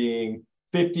them being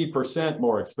 50%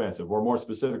 more expensive, or more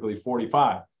specifically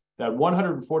 45. That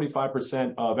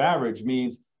 145% of average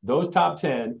means those top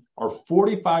 10 are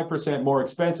 45% more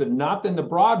expensive, not than the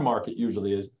broad market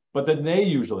usually is, but than they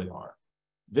usually are.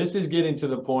 This is getting to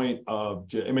the point of,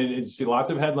 I mean, you see lots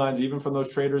of headlines, even from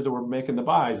those traders that were making the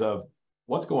buys, of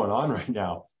what's going on right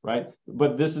now, right?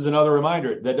 But this is another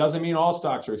reminder. That doesn't mean all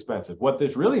stocks are expensive. What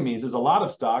this really means is a lot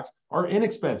of stocks are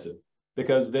inexpensive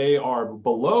because they are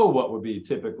below what would be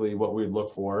typically what we'd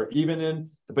look for, even in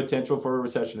the potential for a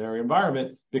recessionary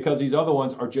environment, because these other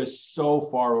ones are just so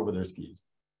far over their skis.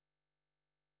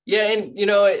 Yeah, and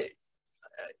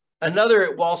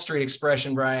another Wall Street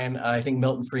expression, Bryan, I think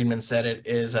Milton Friedman said it,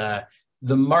 is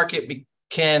the market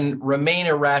can remain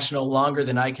irrational longer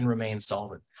than I can remain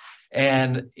solvent.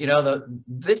 And,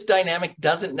 this dynamic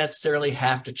doesn't necessarily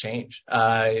have to change.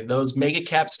 Those mega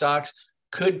cap stocks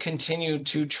could continue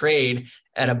to trade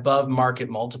at above market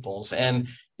multiples. And,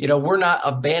 we're not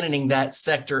abandoning that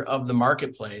sector of the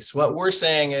marketplace. What we're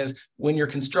saying is when you're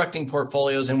constructing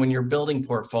portfolios and when you're building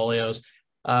portfolios,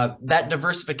 that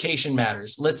diversification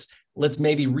matters. Let's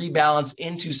maybe rebalance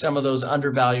into some of those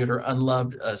undervalued or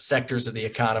unloved sectors of the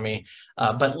economy,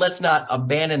 but let's not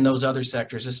abandon those other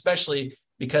sectors, especially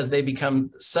because they become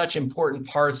such important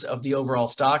parts of the overall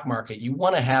stock market. You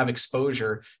want to have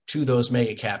exposure to those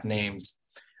mega cap names.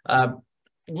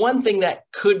 One thing that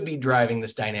could be driving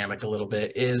this dynamic a little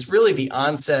bit is really the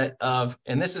onset of,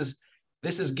 and this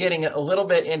is getting a little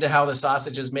bit into how the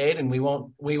sausage is made, and we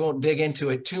won't dig into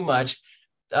it too much.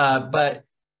 But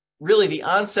really the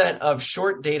onset of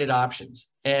short-dated options.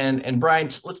 And Bryan,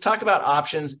 let's talk about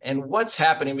options and what's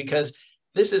happening, because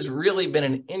this has really been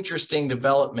an interesting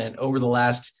development over the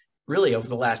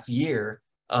last year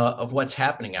of what's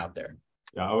happening out there.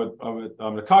 Yeah, I'm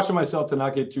going to caution myself to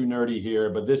not get too nerdy here,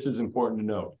 but this is important to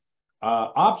note.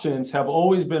 Options have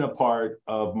always been a part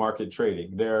of market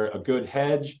trading. They're a good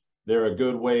hedge. They're a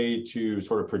good way to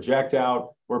sort of project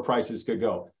out where prices could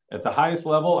go. At the highest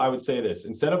level, I would say this: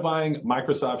 instead of buying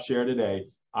Microsoft share today,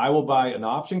 I will buy an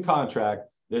option contract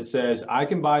that says I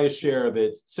can buy a share of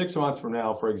it 6 months from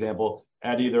now, for example,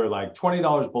 at either like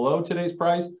 $20 below today's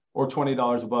price or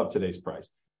 $20 above today's price.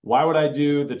 Why would I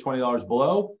do the $20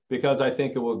 below? Because I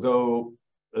think it will go,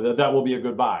 that will be a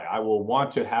good buy. I will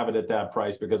want to have it at that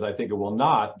price because I think it will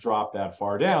not drop that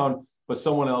far down, but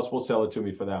someone else will sell it to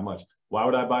me for that much. Why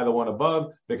would I buy the one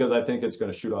above? Because I think it's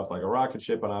going to shoot off like a rocket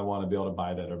ship and I want to be able to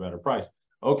buy it at a better price.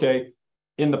 Okay,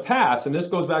 in the past, and this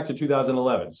goes back to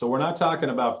 2011, so we're not talking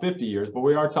about 50 years, but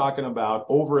we are talking about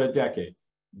over a decade.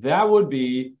 That would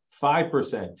be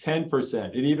 5%,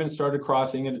 10%. It even started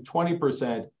crossing into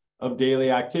 20% of daily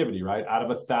activity, right? Out of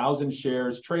 1,000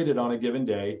 shares traded on a given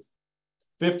day,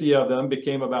 50 of them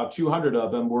became about 200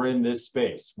 of them were in this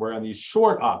space. We're on these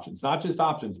short options, not just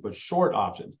options, but short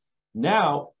options.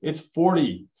 Now it's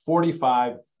 40,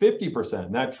 45, 50%.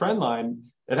 And that trend line,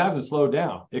 it hasn't slowed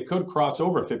down. It could cross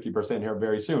over 50% here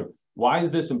very soon. Why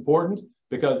is this important?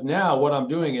 Because now what I'm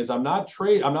doing is I'm not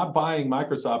buying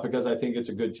Microsoft because I think it's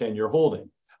a good 10-year holding.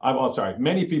 I'm sorry,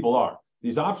 many people are.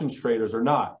 These options traders are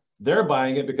not. They're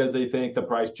buying it because they think the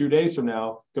price 2 days from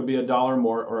now could be $1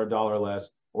 more or $1 less,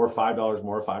 or $5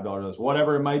 more, $5 less,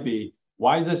 whatever it might be.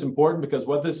 Why is this important? Because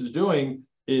what this is doing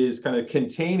is kind of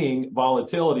containing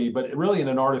volatility, but really in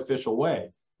an artificial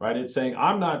way, right? It's saying,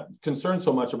 I'm not concerned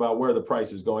so much about where the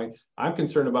price is going. I'm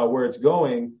concerned about where it's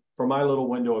going for my little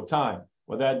window of time.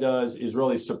 What that does is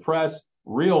really suppress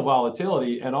real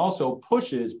volatility and also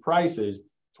pushes prices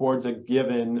towards a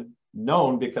given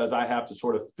known, because I have to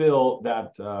sort of fill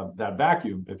that, that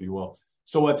vacuum, if you will.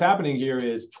 So what's happening here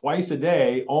is twice a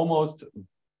day, almost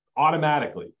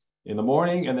automatically, in the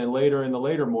morning and then later in the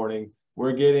later morning,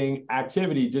 we're getting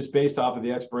activity just based off of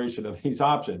the expiration of these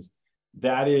options.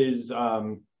 That is,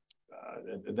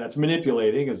 that's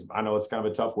manipulating, is, I know it's kind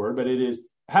of a tough word, but it is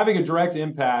having a direct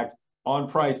impact on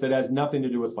price that has nothing to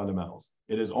do with fundamentals.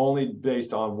 It is only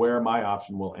based on where my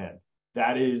option will end.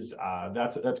 That is,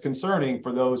 that's concerning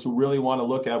for those who really want to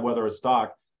look at whether a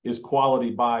stock is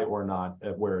quality buy or not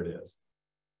at where it is.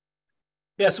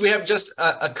 Yes, we have just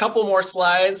a couple more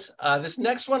slides. This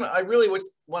next one, I really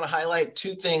want to highlight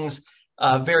two things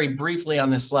very briefly on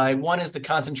this slide. One is the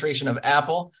concentration of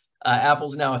Apple.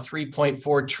 Apple's now a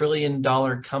 $3.4 trillion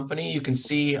company. You can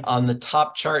see on the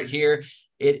top chart here,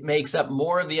 it makes up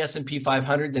more of the S&P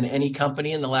 500 than any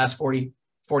company in the last 40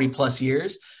 plus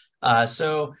years.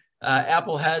 So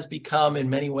Apple has become, in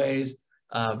many ways,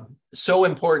 so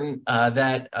important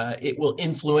that it will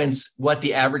influence what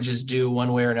the averages do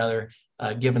one way or another,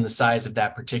 given the size of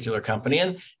that particular company.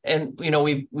 And you know,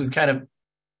 we've kind of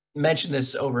mentioned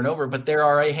this over and over, but there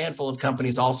are a handful of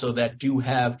companies also that do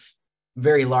have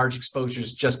very large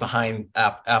exposures just behind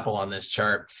Apple on this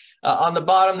chart. On the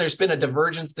bottom, there's been a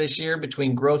divergence this year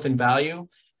between growth and value,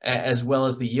 as well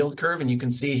as the yield curve. And you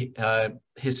can see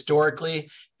historically,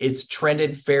 it's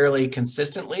trended fairly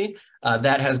consistently.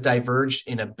 That has diverged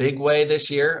in a big way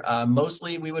this year.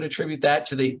 Mostly, we would attribute that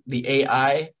to the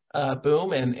AI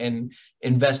boom and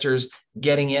investors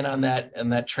getting in on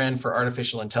that trend for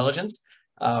artificial intelligence.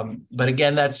 But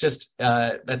again, that's just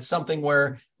that's something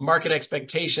where market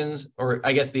expectations, or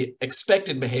I guess the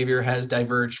expected behavior, has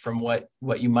diverged from what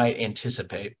you might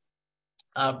anticipate.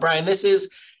 Bryan, this is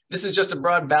just a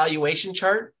broad valuation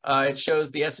chart. It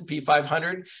shows the S&P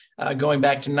 500 going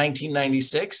back to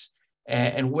 1996.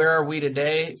 And where are we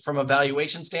today from a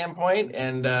valuation standpoint?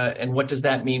 And what does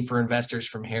that mean for investors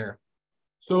from here?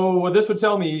 So what this would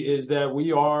tell me is that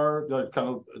we are kind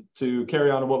of, to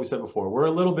carry on to what we said before, we're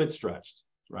a little bit stretched,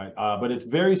 right? But it's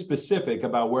very specific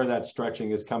about where that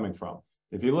stretching is coming from.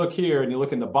 If you look here and you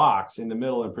look in the box in the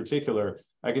middle in particular,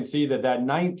 I can see that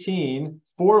 19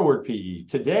 forward PE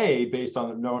today, based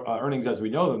on earnings as we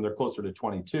know them, they're closer to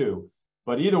 22.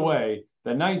 But either way,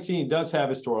 that 19 does have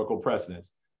historical precedence.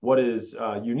 What is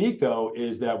unique, though,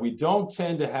 is that we don't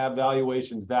tend to have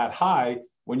valuations that high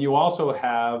when you also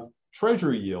have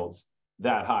treasury yields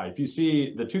that high. If you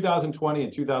see the 2020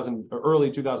 and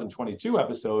early 2022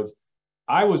 episodes,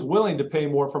 I was willing to pay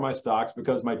more for my stocks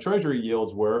because my treasury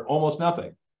yields were almost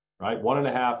nothing, right?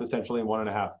 1.5 essentially, and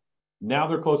 1.5. Now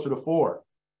they're closer to 4.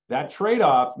 That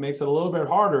trade-off makes it a little bit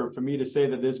harder for me to say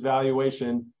that this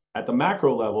valuation at the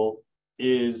macro level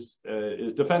is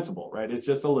defensible, right? It's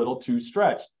just a little too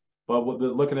stretched. But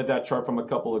looking at that chart from a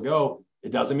couple ago,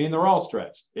 it doesn't mean they're all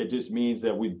stretched. It just means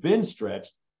that we've been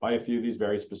stretched by a few of these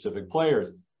very specific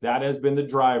players. That has been the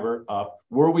driver up.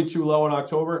 Were we too low in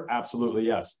October? Absolutely,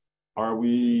 yes. Are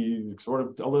we sort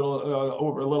of a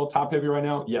little top heavy right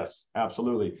now? Yes,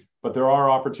 absolutely. But there are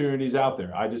opportunities out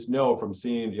there. I just know from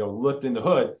seeing, lifting the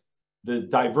hood, the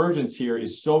divergence here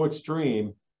is so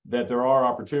extreme that there are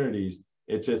opportunities.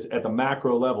 It's just at the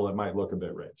macro level, it might look a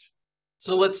bit rich.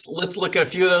 So let's look at a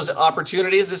few of those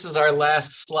opportunities. This is our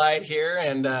last slide here.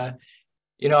 And,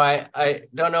 I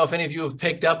don't know if any of you have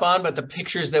picked up on, but the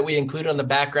pictures that we include on the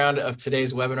background of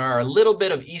today's webinar are a little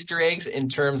bit of Easter eggs in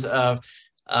terms of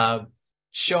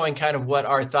showing kind of what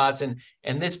our thoughts,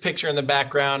 and this picture in the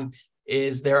background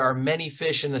is there are many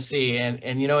fish in the sea, and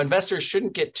investors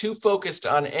shouldn't get too focused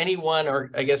on any one,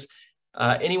 or I guess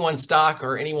any one stock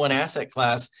or any one asset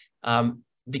class,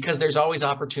 because there's always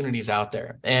opportunities out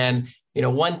there. And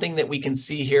one thing that we can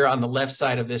see here on the left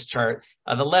side of this chart,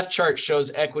 the left chart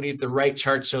shows equities, the right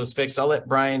chart shows fixed. I'll let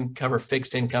Bryan cover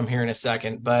fixed income here in a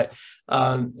second, but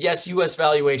yes, U.S.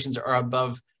 valuations are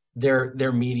above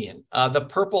their median. The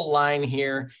purple line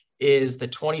here is the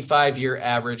 25-year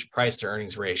average price to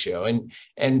earnings ratio.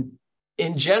 And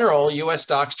in general, U.S.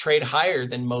 stocks trade higher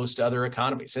than most other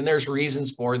economies. And there's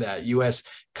reasons for that. U.S.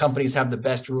 companies have the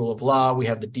best rule of law. We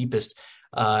have the deepest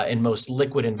and most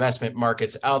liquid investment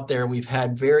markets out there. We've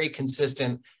had very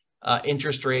consistent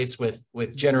interest rates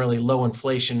with generally low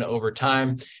inflation over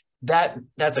time.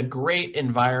 That's a great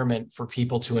environment for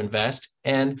people to invest,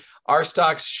 and our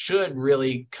stocks should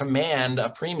really command a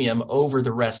premium over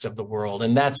the rest of the world.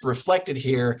 And that's reflected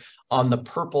here on the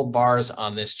purple bars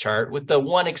on this chart, with the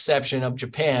one exception of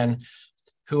Japan,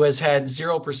 who has had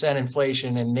 0%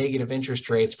 inflation and negative interest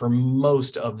rates for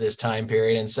most of this time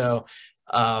period. And so,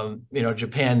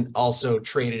 Japan also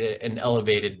traded at an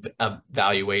elevated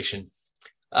valuation.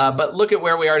 But look at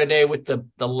where we are today with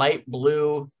the light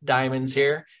blue diamonds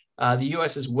here. The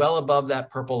U.S. is well above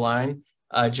that purple line,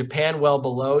 Japan well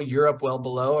below, Europe well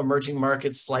below, emerging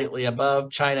markets slightly above,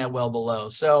 China well below.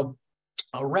 So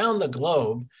around the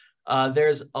globe,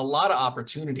 there's a lot of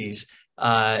opportunities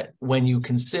when you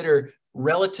consider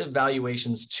relative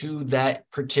valuations to that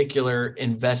particular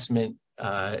investment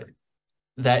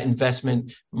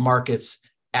market's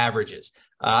averages.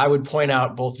 I would point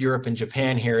out both Europe and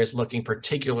Japan here is looking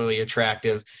particularly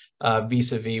attractive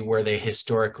vis-a-vis where they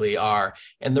historically are.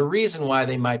 And the reason why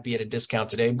they might be at a discount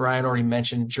today, Bryan already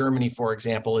mentioned Germany, for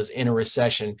example, is in a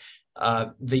recession.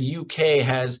 The UK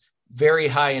has very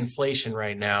high inflation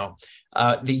right now.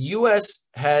 The US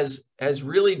has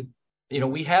really,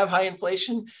 we have high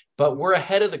inflation, but we're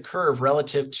ahead of the curve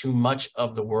relative to much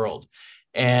of the world.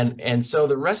 And so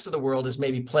the rest of the world is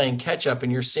maybe playing catch up,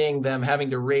 and you're seeing them having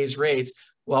to raise rates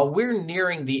while we're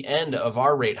nearing the end of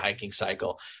our rate hiking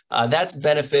cycle. That's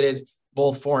benefited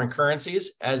both foreign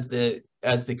currencies as the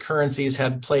currencies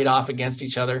have played off against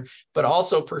each other, but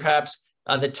also perhaps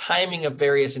the timing of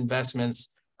various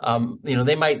investments.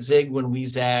 They might zig when we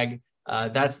zag.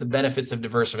 That's the benefits of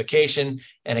diversification.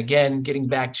 And again, getting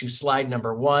back to slide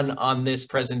number 1 on this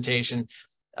presentation,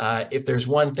 if there's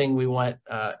one thing we want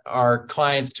our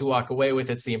clients to walk away with,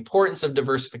 it's the importance of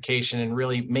diversification and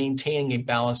really maintaining a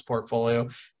balanced portfolio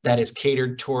that is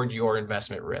catered toward your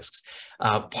investment risks.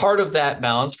 Part of that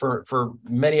balance for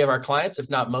many of our clients, if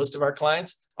not most of our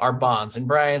clients, are bonds. And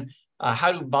Bryan,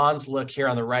 how do bonds look here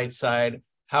on the right side?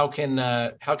 How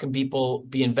can people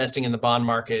be investing in the bond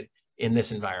market in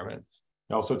this environment?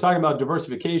 So talking about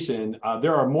diversification,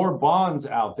 there are more bonds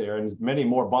out there and many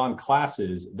more bond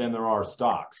classes than there are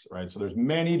stocks, right? So there's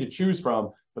many to choose from,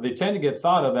 but they tend to get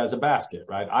thought of as a basket,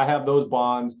 right? I have those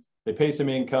bonds, they pay some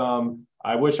income.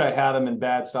 I wish I had them in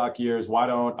bad stock years. Why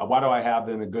do I have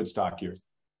them in good stock years?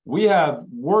 We have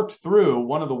worked through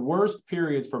one of the worst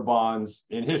periods for bonds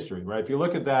in history, right? If you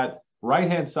look at that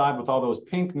right-hand side with all those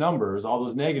pink numbers, all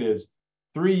those negatives,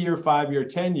 3-year, 5-year,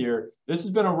 10-year, this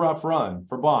has been a rough run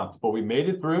for bonds, but we made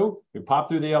it through. We popped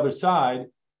through the other side.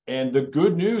 And the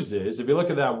good news is, if you look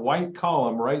at that white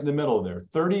column right in the middle there,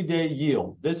 30-day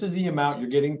yield, this is the amount you're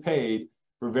getting paid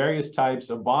for various types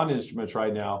of bond instruments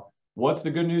right now. What's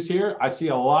the good news here? I see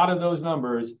a lot of those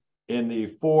numbers in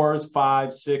the 4s,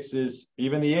 5s, 6s,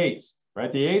 even the 8s,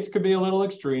 right? The 8s could be a little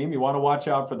extreme. You want to watch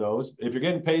out for those. If you're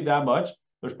getting paid that much,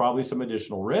 there's probably some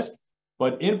additional risk.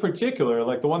 But in particular,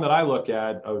 like the one that I look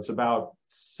at, it's about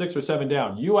 6 or 7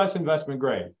 down, U.S. investment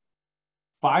grade,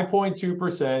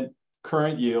 5.2%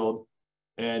 current yield,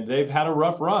 and they've had a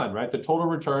rough run, right? The total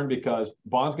return, because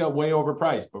bonds got way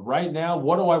overpriced. But right now,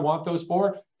 what do I want those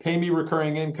for? Pay me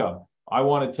recurring income. I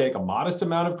want to take a modest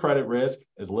amount of credit risk,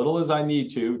 as little as I need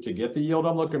to get the yield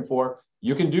I'm looking for.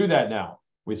 You can do that now.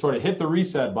 We sort of hit the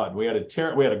reset button. We had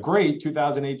a great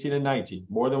 2018 and 19,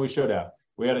 more than we should have.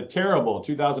 We had a terrible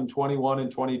 2021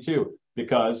 and 22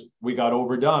 because we got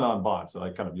overdone on bonds,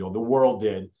 like the world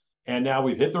did. And now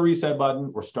we've hit the reset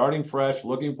button. We're starting fresh,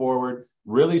 looking forward,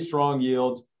 really strong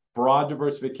yields, broad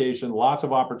diversification, lots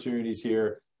of opportunities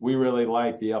here. We really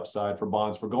like the upside for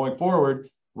bonds for going forward.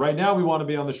 Right now, we want to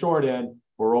be on the short end.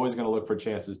 We're always going to look for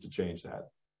chances to change that.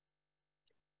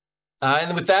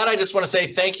 And with that, I just want to say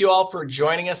thank you all for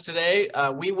joining us today.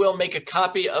 We will make a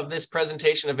copy of this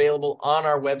presentation available on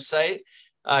our website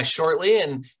shortly,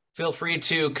 and feel free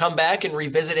to come back and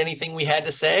revisit anything we had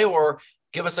to say, or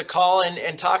give us a call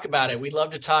and talk about it. We'd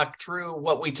love to talk through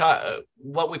what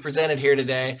we presented here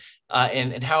today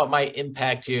and how it might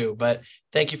impact you. But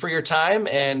thank you for your time,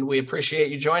 and we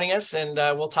appreciate you joining us, and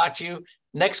we'll talk to you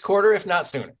next quarter, if not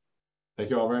sooner.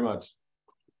 Thank you all very much.